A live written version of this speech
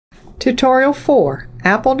Tutorial 4,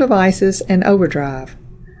 Apple Devices and OverDrive.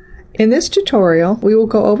 In this tutorial, we will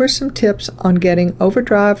go over some tips on getting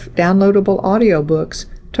OverDrive downloadable audiobooks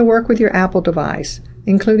to work with your Apple device,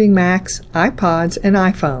 including Macs, iPods, and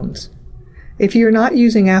iPhones. If you are not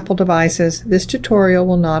using Apple devices, this tutorial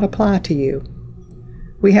will not apply to you.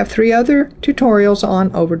 We have 3 other tutorials on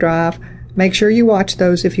OverDrive. Make sure you watch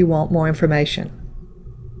those if you want more information.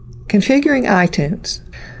 Configuring iTunes.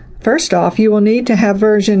 First off, you will need to have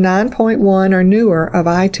version 9.1 or newer of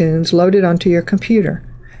iTunes loaded onto your computer.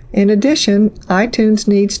 In addition, iTunes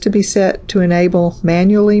needs to be set to enable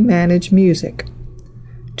manually manage music.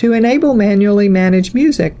 To enable manually manage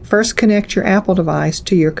music, first connect your Apple device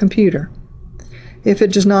to your computer. If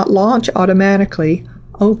it does not launch automatically,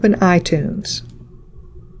 open iTunes.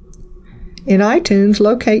 In iTunes,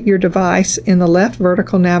 locate your device in the left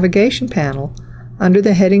vertical navigation panel under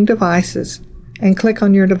the heading Devices and click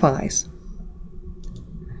on your device.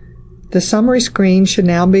 The summary screen should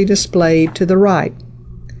now be displayed to the right.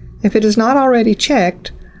 If it is not already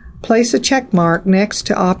checked, place a check mark next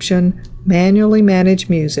to option Manually Manage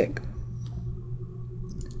Music.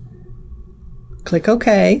 Click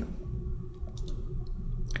OK,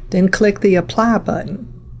 then click the Apply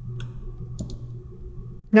button.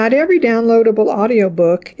 Not every downloadable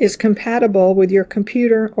audiobook is compatible with your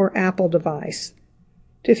computer or Apple device.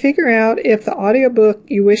 To figure out if the audiobook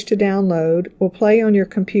you wish to download will play on your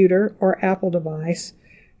computer or Apple device,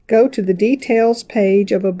 go to the Details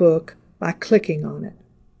page of a book by clicking on it.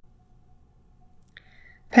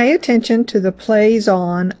 Pay attention to the Plays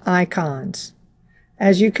On icons.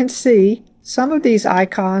 As you can see, some of these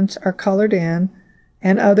icons are colored in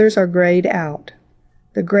and others are grayed out.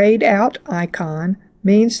 The grayed out icon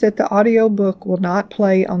means that the audiobook will not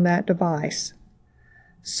play on that device.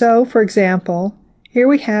 So, for example, here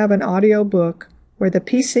we have an audiobook where the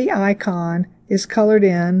PC icon is colored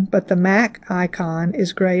in, but the Mac icon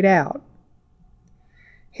is grayed out.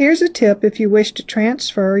 Here's a tip if you wish to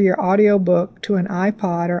transfer your audiobook to an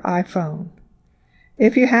iPod or iPhone.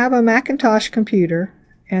 If you have a Macintosh computer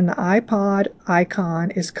and the iPod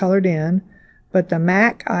icon is colored in, but the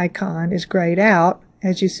Mac icon is grayed out,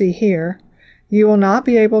 as you see here, you will not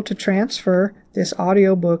be able to transfer this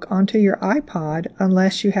audiobook onto your iPod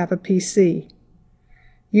unless you have a PC.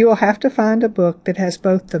 You will have to find a book that has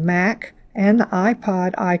both the Mac and the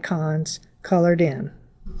iPod icons colored in.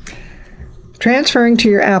 Transferring to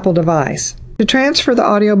your Apple device. To transfer the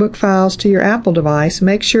audiobook files to your Apple device,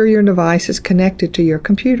 make sure your device is connected to your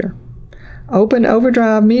computer. Open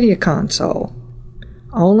OverDrive Media Console.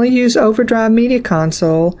 Only use OverDrive Media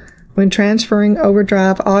Console when transferring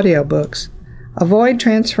OverDrive audiobooks. Avoid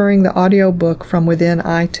transferring the audiobook from within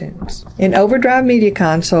iTunes. In OverDrive Media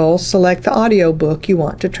Console, select the audiobook you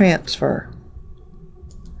want to transfer.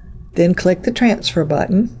 Then click the Transfer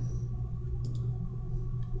button.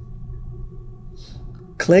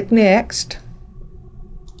 Click Next.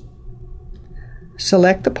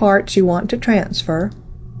 Select the parts you want to transfer.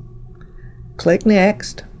 Click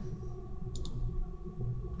Next.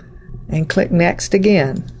 And click Next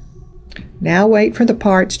again. Now wait for the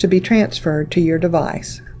parts to be transferred to your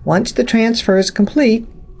device. Once the transfer is complete,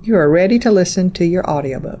 you are ready to listen to your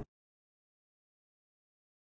audiobook.